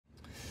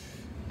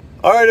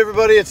All right,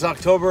 everybody, it's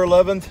October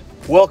 11th.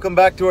 Welcome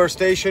back to our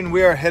station.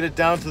 We are headed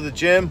down to the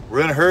gym.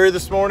 We're in a hurry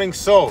this morning,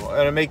 so I'm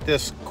gonna make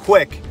this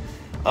quick.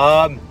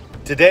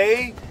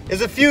 Today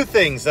is a few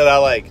things that I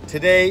like.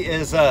 Today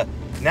is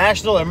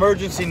National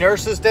Emergency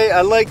Nurses Day. I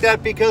like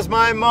that because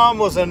my mom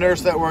was a nurse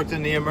that worked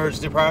in the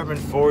emergency department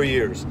for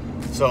years.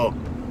 So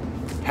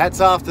hats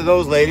off to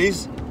those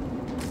ladies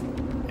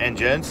and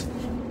gents.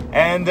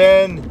 And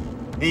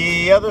then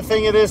the other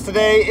thing it is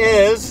today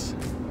is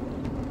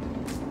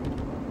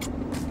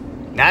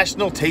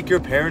National Take Your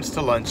Parents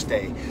to Lunch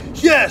Day.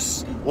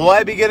 Yes! Will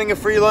I be getting a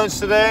free lunch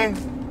today?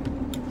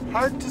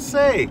 Hard to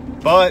say.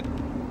 But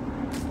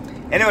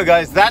anyway,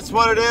 guys, that's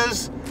what it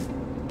is.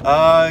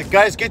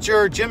 Guys, get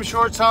your gym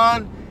shorts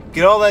on.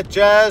 Get all that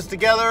jazz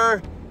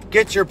together.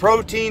 Get your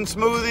protein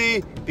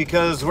smoothie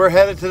because we're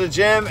headed to the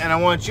gym and I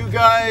want you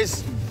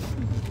guys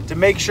to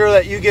make sure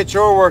that you get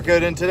your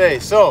workout in today.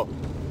 So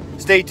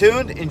stay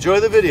tuned. Enjoy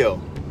the video.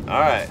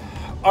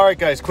 All right,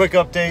 guys, quick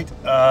update.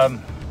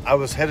 I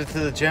was headed to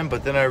the gym,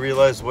 but then I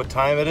realized what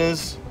time it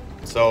is.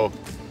 So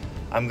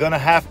I'm gonna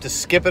have to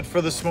skip it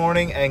for this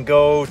morning and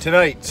go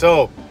tonight.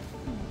 So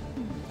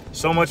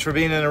much for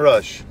being in a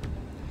rush.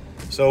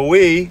 So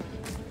we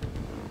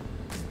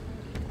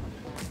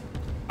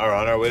are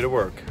on our way to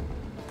work.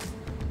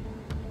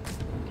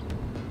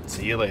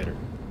 See you later.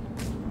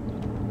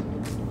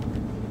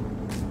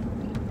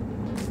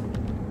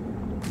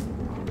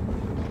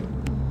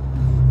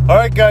 All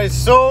right, guys,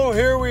 so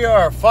here we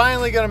are,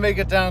 finally gonna make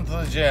it down to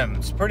the gym.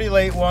 It's a pretty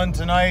late one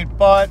tonight,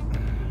 but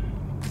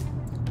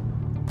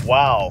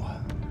wow,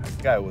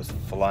 that guy was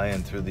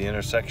flying through the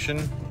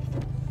intersection.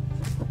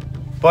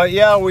 But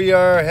yeah, we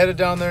are headed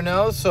down there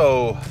now,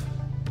 so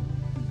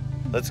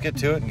let's get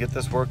to it and get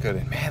this workout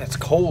in. Man, it's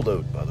cold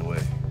out, by the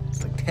way.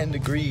 It's like 10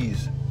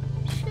 degrees.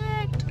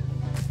 Shit.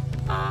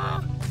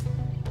 Ah.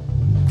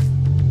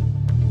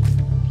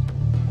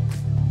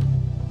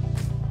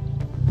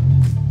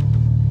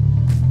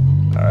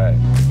 All right.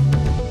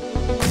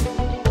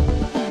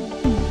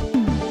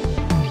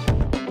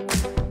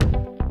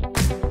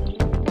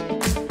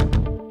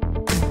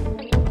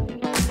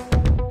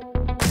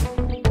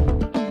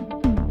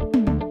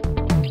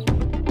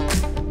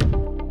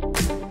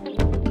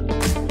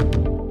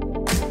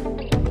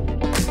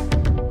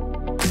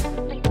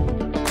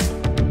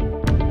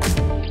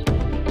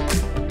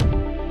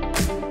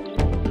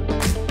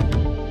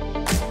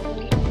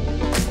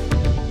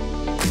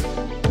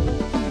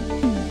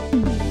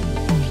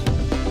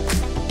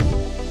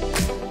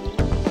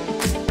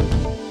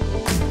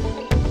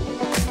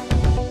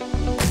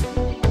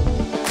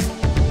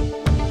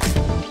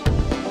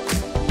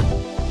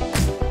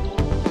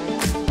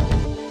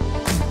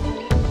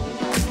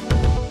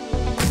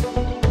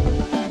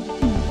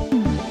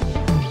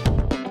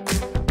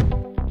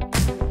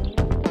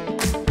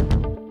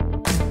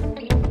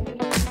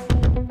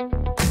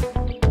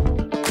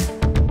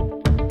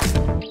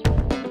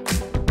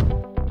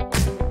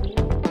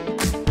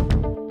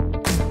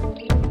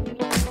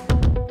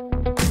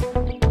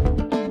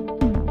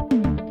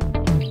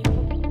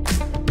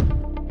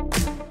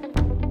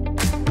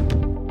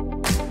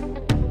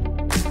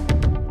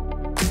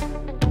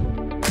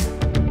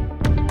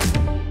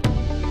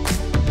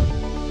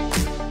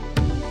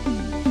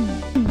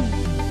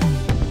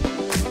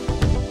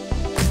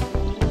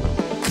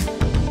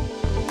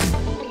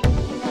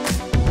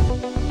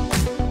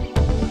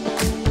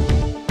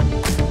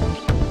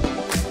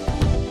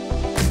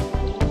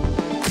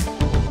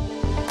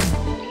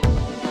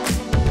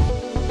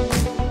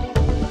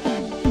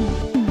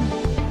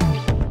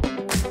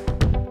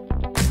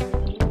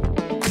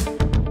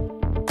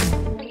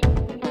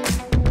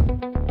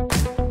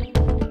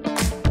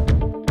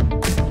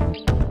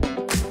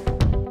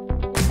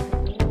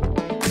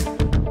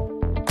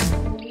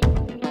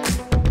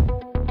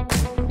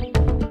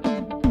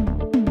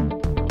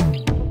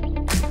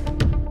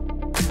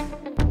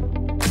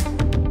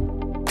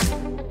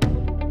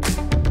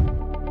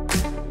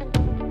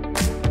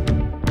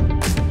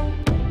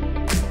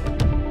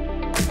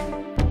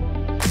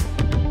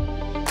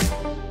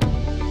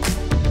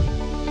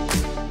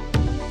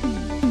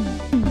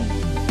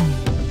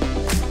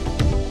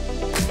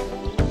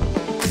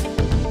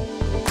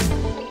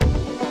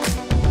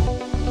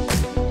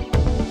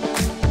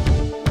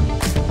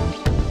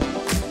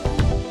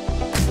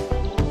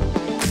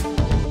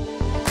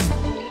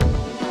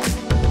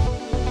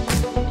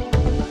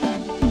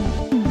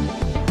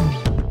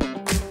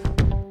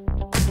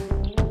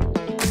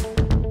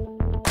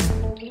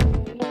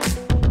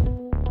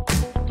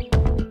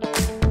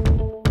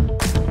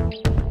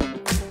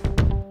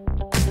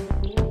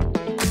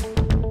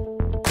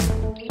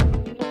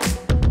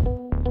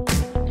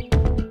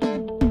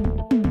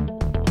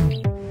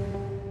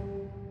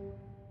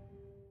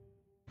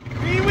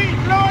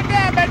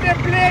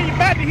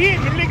 Hit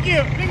me, look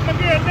here. Look at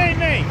my girl,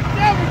 Nay.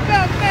 That was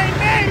up,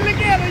 Nay. Look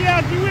at her,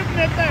 y'all. She whipping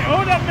that thing.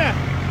 Hold up now.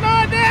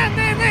 Slow it down,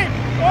 Nay.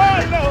 Oh,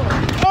 Lord.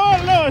 Oh,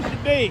 Lord, she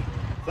dead.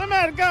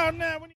 Somebody call now.